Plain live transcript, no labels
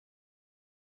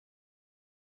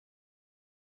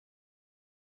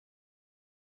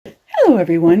Hello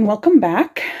everyone, welcome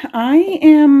back. I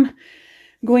am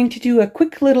going to do a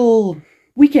quick little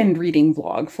weekend reading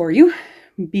vlog for you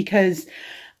because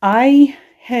I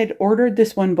had ordered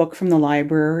this one book from the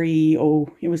library,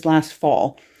 it was last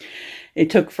fall. It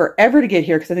took forever to get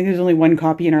here because I think there's only one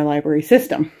copy in our library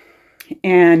system.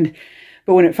 But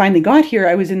when it finally got here,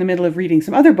 I was in the middle of reading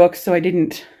some other books, so I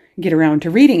didn't get around to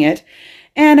reading it.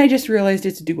 And I just realized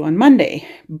it's due on Monday,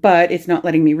 but it's not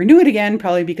letting me renew it again,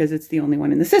 probably because it's the only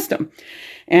one in the system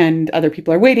and other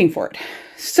people are waiting for it.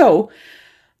 So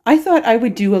I thought I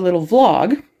would do a little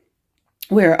vlog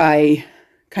where I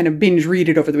kind of binge read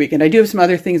it over the weekend. I do have some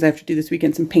other things I have to do this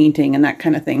weekend, some painting and that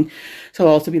kind of thing. So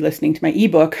I'll also be listening to my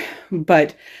ebook,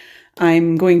 but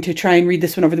I'm going to try and read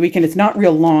this one over the weekend. It's not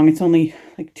real long. It's only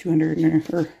like 200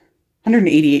 or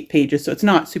 188 pages, so it's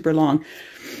not super long.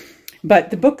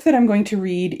 But the book that I'm going to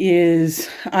read is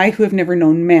I Who Have Never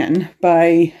Known Men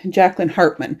by Jacqueline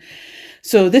Hartman.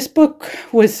 So this book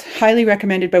was highly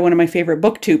recommended by one of my favorite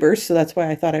booktubers, so that's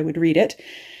why I thought I would read it.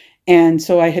 And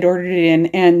so I had ordered it in,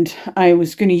 and I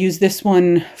was going to use this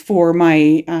one for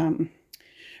my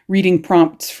reading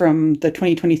prompts from the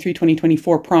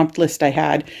 2023-2024 prompt list I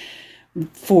had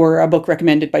for a book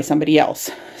recommended by somebody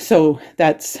else. So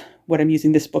that's what I'm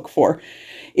using this book for.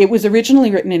 It was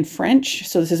originally written in French,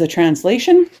 so this is a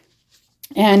translation.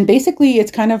 And basically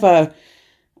it's kind of a,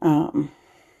 I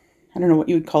don't know what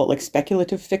you would call it, like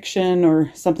speculative fiction or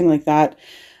something like that.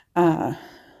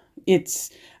 It's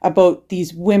about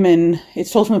these women.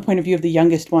 It's told from the point of view of the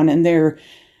youngest one, and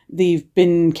they've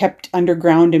been kept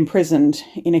underground, imprisoned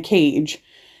in a cage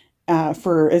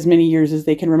for as many years as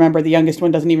they can remember. The youngest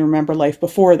one doesn't even remember life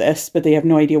before this, but they have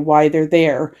no idea why they're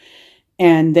there.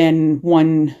 And then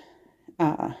one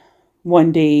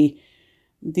day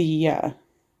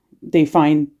they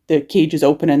find the cage is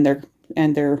open and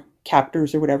their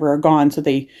captors or whatever are gone, so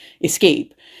they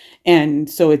escape. And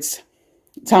so it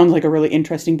sounds like a really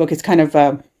interesting book. It's kind of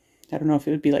I don't know if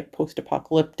it would be like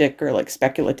post-apocalyptic or like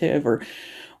speculative or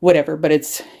whatever, but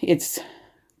it's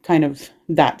kind of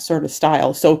that sort of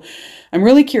style. So I'm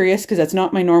really curious because that's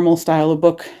not my normal style of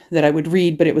book that I would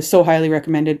read, but it was so highly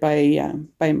recommended by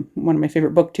one of my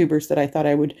favorite booktubers that I thought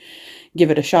I would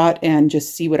give it a shot and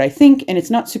just see what I think. And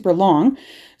it's not super long,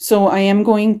 so I am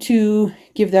going to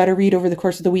give that a read over the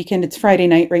course of the weekend. It's Friday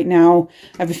night right now.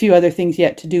 I have a few other things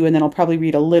yet to do, and then I'll probably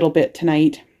read a little bit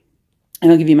tonight,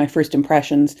 and I'll give you my first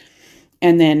impressions,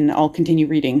 and then I'll continue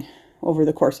reading over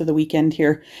the course of the weekend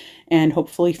here and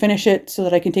hopefully finish it so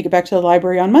that I can take it back to the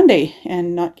library on Monday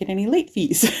and not get any late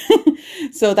fees.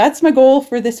 So that's my goal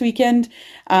for this weekend.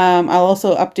 I'll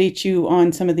also update you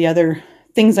on some of the other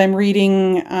things I'm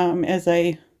reading as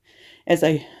I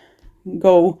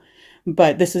go,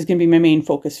 but this is going to be my main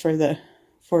focus for the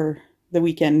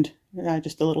weekend.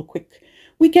 Just a little quick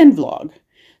weekend vlog.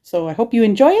 So I hope you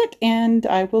enjoy it, and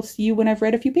I will see you when I've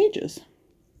read a few pages.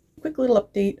 Quick little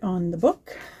update on the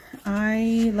book.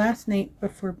 Last night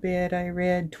before bed, I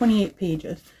read 28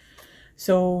 pages.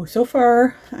 So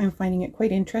far, I'm finding it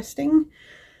quite interesting.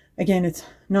 Again, it's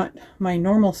not my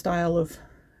normal style of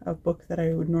book that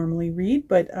I would normally read,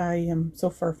 but I am so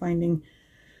far finding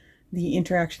the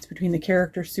interactions between the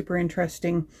characters super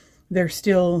interesting. They're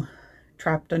still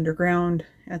trapped underground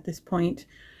at this point,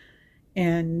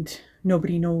 and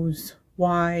nobody knows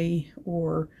why,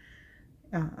 or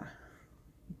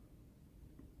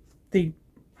they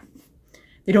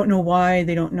don't know why,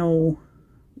 they don't know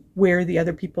where the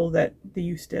other people that they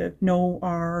used to know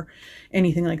are,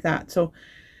 anything like that. So,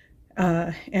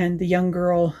 and the young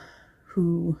girl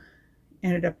who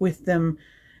ended up with them,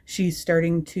 she's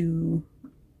starting to,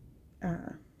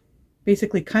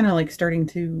 basically kind of like starting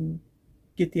to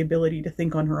get the ability to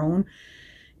think on her own.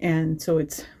 And so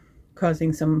it's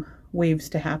causing some waves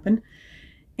to happen.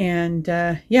 And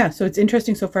yeah, so it's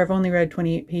interesting so far. I've only read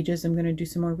 28 pages. I'm going to do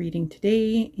some more reading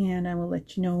today, and I will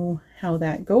let you know how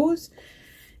that goes.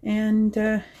 And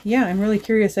yeah, I'm really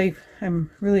curious.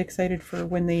 I'm really excited for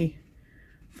when they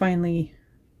finally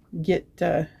get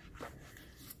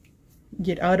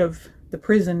out of the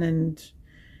prison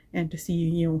and to see,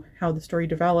 you know, how the story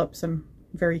develops. I'm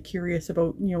very curious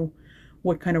about, you know,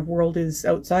 what kind of world is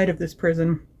outside of this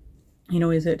prison. You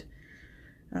know, is it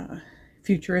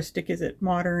futuristic? Is it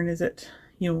modern? Is it,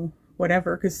 you know,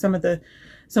 whatever? Because some of the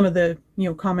you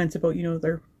know, comments about, you know,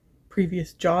 their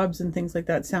previous jobs and things like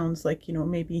that sounds like, you know,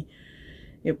 maybe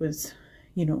it was,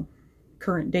 you know,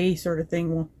 current day sort of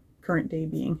thing. Well, current day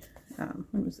being,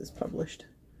 when was this published?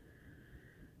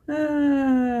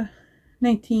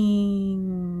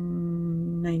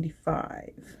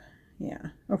 1995. Yeah.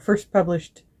 Or first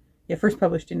published in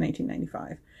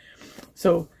 1995.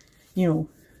 So, you know,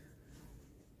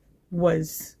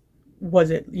 was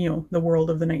was it, you know, the world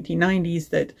of the 1990s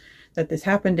that this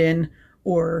happened in,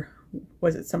 or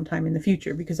was it sometime in the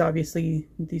future? Because obviously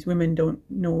these women don't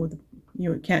know,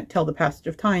 you know, can't tell the passage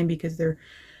of time because they're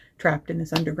trapped in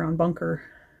this underground bunker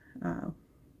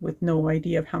with no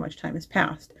idea of how much time has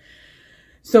passed.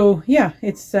 So yeah,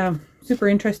 it's super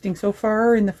interesting so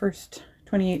far. In the first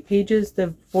 28 pages,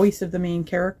 the voice of the main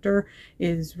character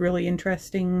is really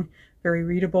interesting, very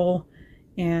readable,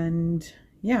 and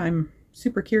yeah, I'm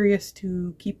super curious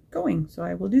to keep going. So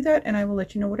I will do that, and I will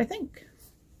let you know what I think.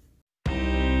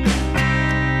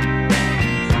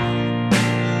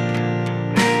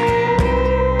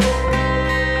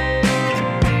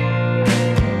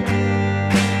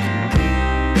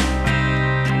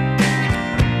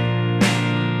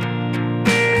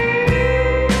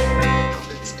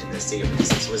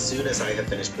 So as soon as I have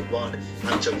finished book 1,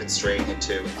 I'm jumping straight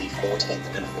into the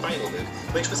 14th and final book,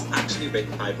 which was actually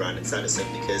written by Brandon Sanderson,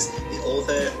 because the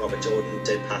author, Robert Jordan,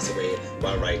 did pass away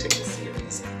while writing this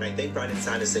series. And I think Brandon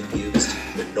Sanderson used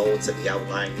the notes and the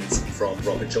outlines from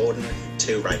Robert Jordan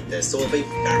to write this, so it'll be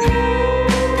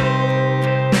very...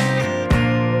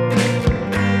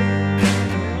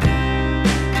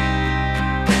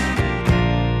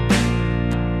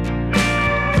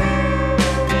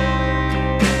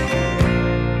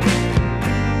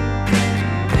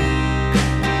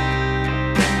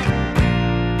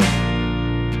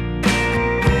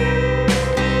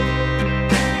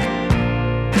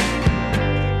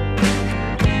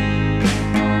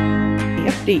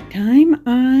 Update time.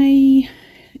 I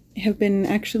have been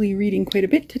actually reading quite a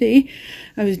bit today.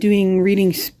 I was doing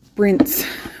reading sprints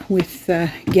with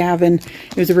Gavin.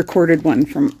 It was a recorded one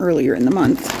from earlier in the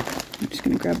month. I'm just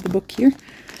going to grab the book here.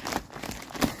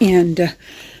 And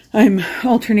I'm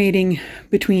alternating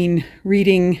between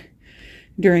reading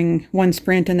during one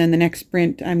sprint, and then the next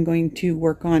sprint I'm going to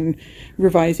work on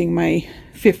revising my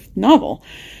 5th novel.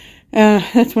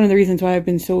 That's one of the reasons why I've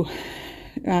been so...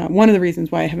 one of the reasons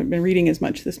why I haven't been reading as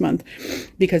much this month,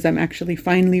 because I'm actually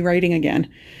finally writing again.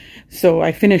 So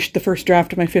I finished the first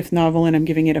draft of my 5th novel, and I'm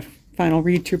giving it a final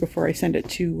read through before I send it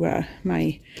to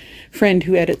my friend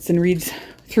who edits and reads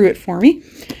through it for me.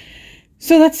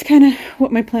 So that's kind of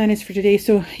what my plan is for today.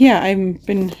 So yeah, I've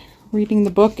been reading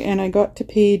the book, and I got to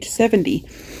page 70,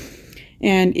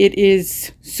 and it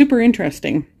is super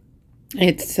interesting.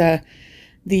 It's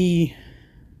the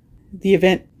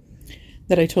event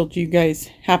that I told you guys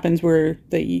happens where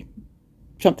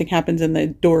something happens and the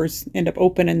doors end up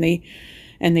open and they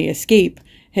escape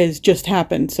has just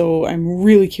happened. So I'm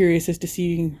really curious as to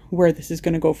see where this is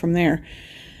going to go from there.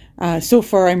 So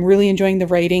far, I'm really enjoying the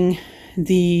writing.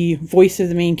 The voice of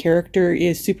the main character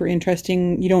is super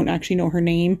interesting. You don't actually know her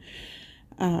name.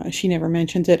 She never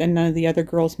mentions it, and none of the other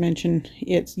girls mention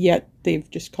it yet.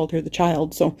 They've just called her the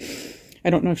child. So I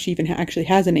don't know if she even actually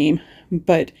has a name,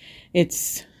 but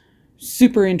it's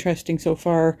super interesting so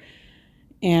far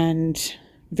and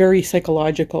very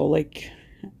psychological. Like,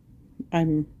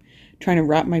 I'm trying to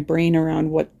wrap my brain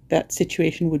around what that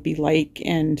situation would be like,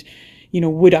 and, you know,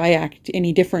 would I act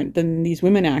any different than these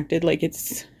women acted? Like,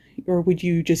 it's, or would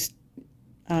you just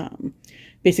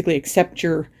basically accept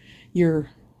your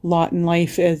lot in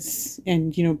life as,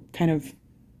 and, you know, kind of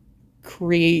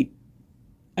create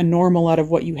a normal out of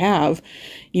what you have,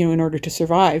 you know, in order to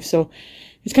survive. So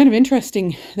it's kind of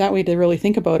interesting that way to really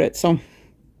think about it. So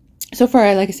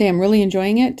far, like I say, I'm really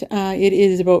enjoying it. It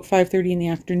is about 5:30 in the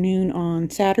afternoon on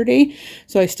Saturday,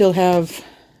 so I still have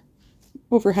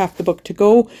over half the book to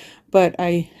go, but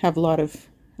I have a lot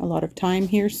of time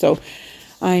here. So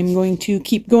I'm going to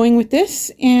keep going with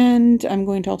this, and I'm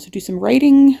going to also do some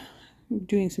writing,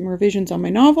 doing some revisions on my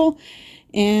novel,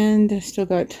 and I still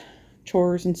got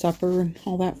chores and supper and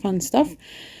all that fun stuff.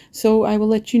 So I will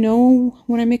let you know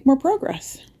when I make more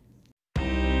progress.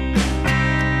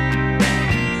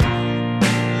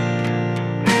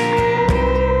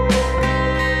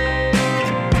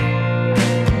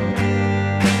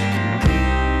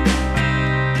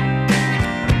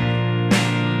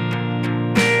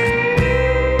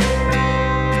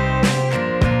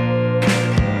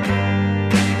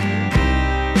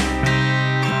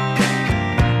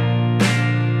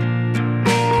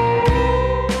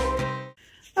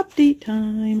 Update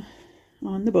time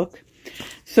on the book.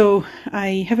 So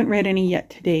I haven't read any yet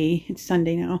today. It's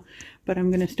Sunday now, but I'm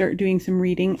going to start doing some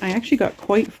reading. I actually got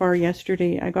quite far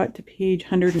yesterday. I got to page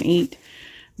 108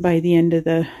 by the end of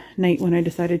the night when I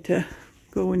decided to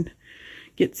go and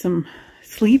get some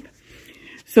sleep.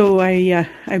 So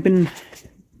I've been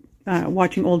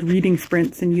watching old reading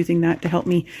sprints and using that to help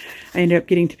me. I ended up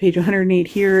getting to page 108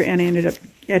 here, and I ended up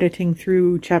editing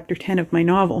through chapter 10 of my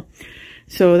novel.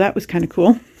 So that was kind of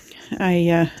cool.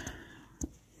 I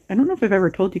I don't know if I've ever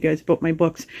told you guys about my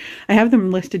books. I have them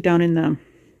listed down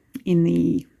in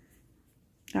the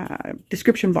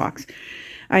description box.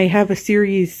 I have a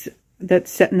series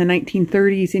that's set in the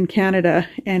 1930s in Canada,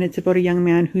 and it's about a young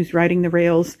man who's riding the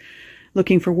rails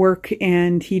looking for work,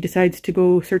 and he decides to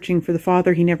go searching for the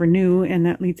father he never knew, and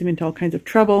that leads him into all kinds of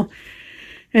trouble.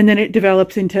 And then it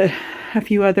develops into a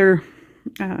few other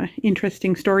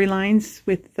interesting storylines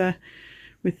with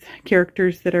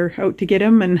characters that are out to get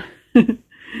him, and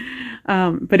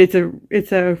but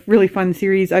it's a really fun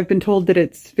series. I've been told that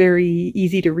it's very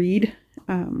easy to read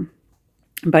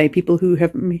by people who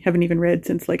haven't even read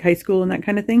since like high school and that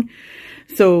kind of thing.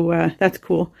 So that's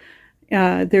cool.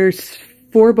 There's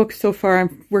 4 books so far.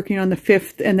 I'm working on the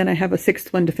 5th, and then I have a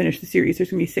 6th one to finish the series. There's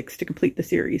gonna be 6 to complete the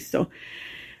series. So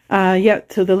yeah,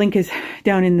 so the link is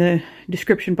down in the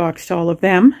description box to all of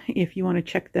them if you want to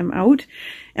check them out.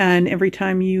 And every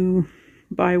time you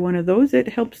buy one of those, it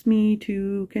helps me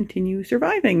to continue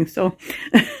surviving. So,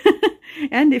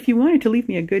 and if you wanted to leave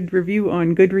me a good review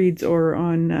on Goodreads or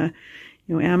on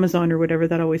Amazon or whatever,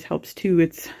 that always helps too.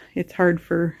 It's hard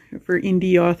for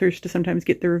indie authors to sometimes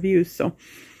get the reviews. So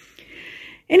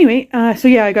anyway, so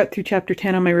yeah, I got through chapter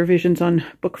 10 on my revisions on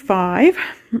book 5,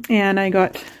 and I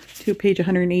got to page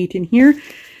 108 in here,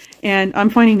 and I'm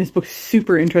finding this book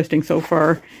super interesting so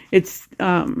far. It's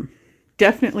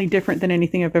definitely different than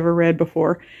anything I've ever read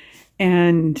before,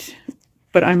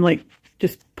 but I'm like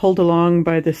just pulled along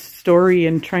by this story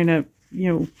and trying to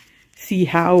see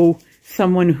how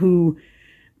someone who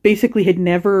basically had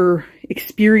never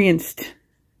experienced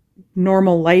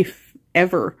normal life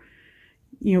ever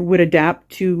would adapt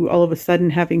to all of a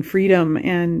sudden having freedom.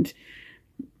 And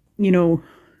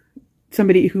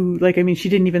somebody who, like, I mean, she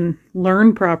didn't even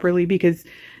learn properly because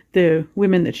the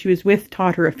women that she was with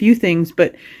taught her a few things,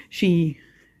 but she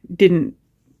didn't,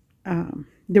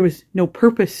 there was no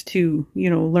purpose to,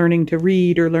 learning to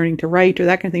read or learning to write or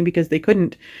that kind of thing, because they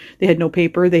had no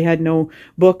paper, they had no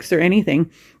books or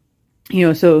anything,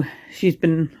 so she's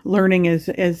been learning as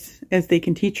they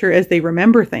can teach her, as they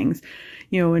remember things,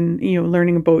 and,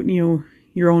 learning about,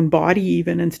 your own body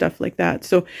even and stuff like that.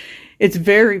 So it's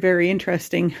very, very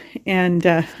interesting. And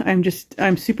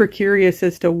I'm super curious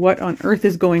as to what on earth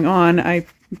is going on. I'm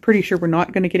pretty sure we're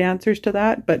not going to get answers to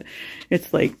that, but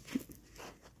it's like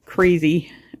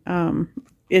crazy.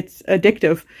 It's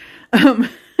addictive.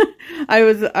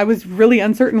 I was really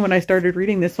uncertain when I started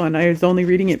reading this one. I was only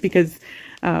reading it because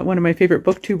one of my favorite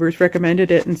booktubers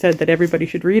recommended it and said that everybody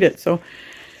should read it. So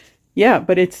yeah,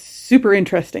 but it's super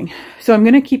interesting. So I'm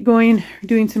going to keep going,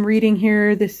 doing some reading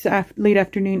here this late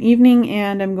afternoon, evening,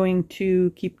 and I'm going to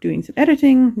keep doing some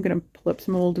editing. I'm going to pull up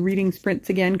some old reading sprints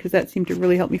again because that seemed to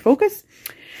really help me focus.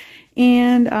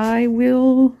 And I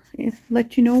will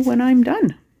let you know when I'm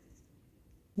done.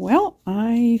 Well,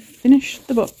 I finished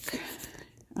the book.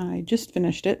 I just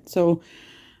finished it, so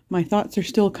my thoughts are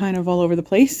still kind of all over the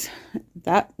place.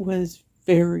 That was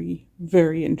very,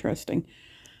 very interesting.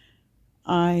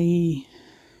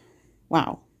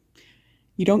 Wow.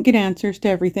 You don't get answers to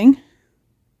everything,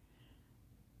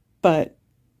 but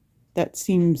that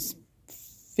seems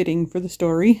fitting for the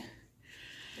story.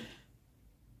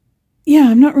 Yeah,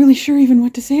 I'm not really sure even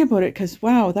what to say about it, because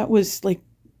wow, that was like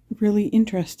really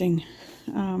interesting.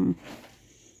 Brought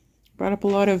up a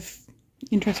lot of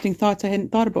interesting thoughts I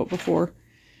hadn't thought about before.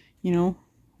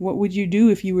 What would you do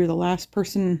if you were the last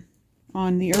person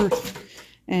on the earth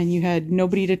and you had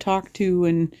nobody to talk to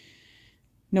and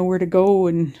nowhere to go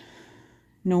and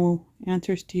no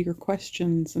answers to your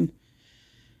questions? And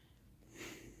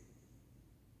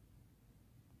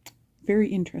very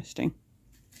interesting.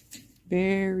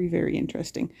 Very, very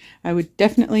interesting. I would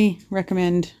definitely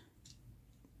recommend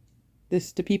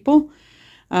this to people.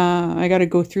 I got to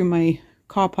go through my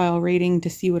Cawpile rating to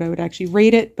see what I would actually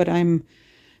rate it, but I'm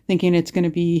thinking it's going to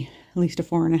be at least a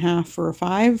 4.5 or a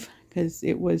 5 because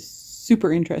it was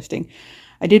super interesting.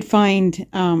 I didn't find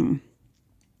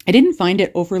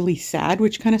it overly sad,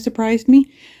 which kind of surprised me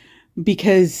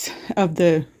because of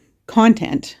the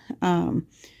content.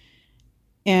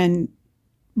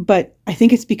 But I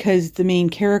think it's because the main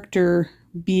character,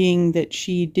 being that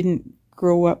she didn't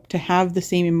grow up to have the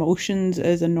same emotions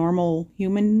as a normal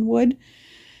human would,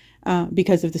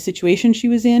 because of the situation she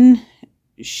was in,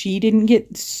 she didn't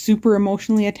get super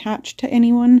emotionally attached to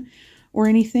anyone or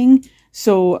anything.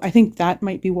 So I think that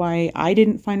might be why I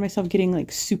didn't find myself getting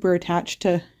like super attached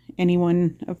to any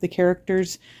one of the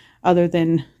characters other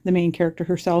than the main character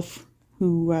herself,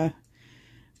 who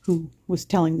was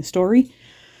telling the story.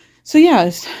 So yeah,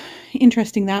 it's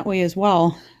interesting that way as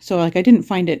well. So like I didn't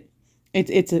find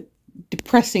it's a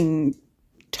depressing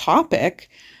topic,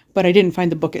 but I didn't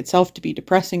find the book itself to be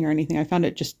depressing or anything. I found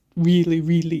it just really,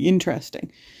 really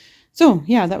interesting. So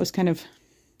yeah, that was kind of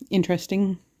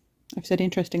interesting. I've said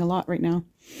interesting a lot right now,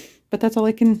 but that's all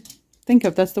I can think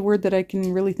of. That's the word that I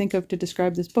can really think of to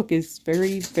describe this book, is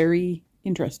very, very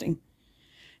interesting.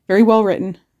 Very well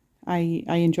written. I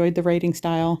enjoyed the writing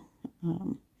style.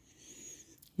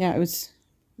 Yeah, it was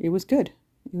good.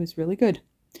 It was really good.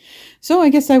 So I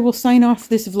guess I will sign off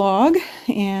this vlog,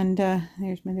 and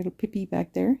there's my little Pippi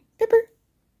back there. Pipper!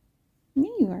 There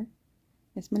you are.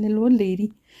 That's my little old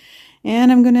lady.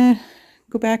 And I'm gonna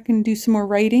go back and do some more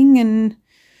writing and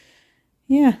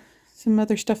yeah, some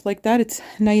other stuff like that. It's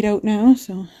night out now,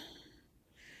 so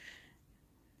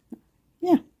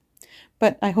yeah.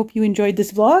 But I hope you enjoyed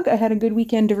this vlog. I had a good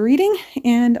weekend of reading,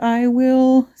 and I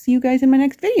will see you guys in my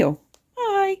next video.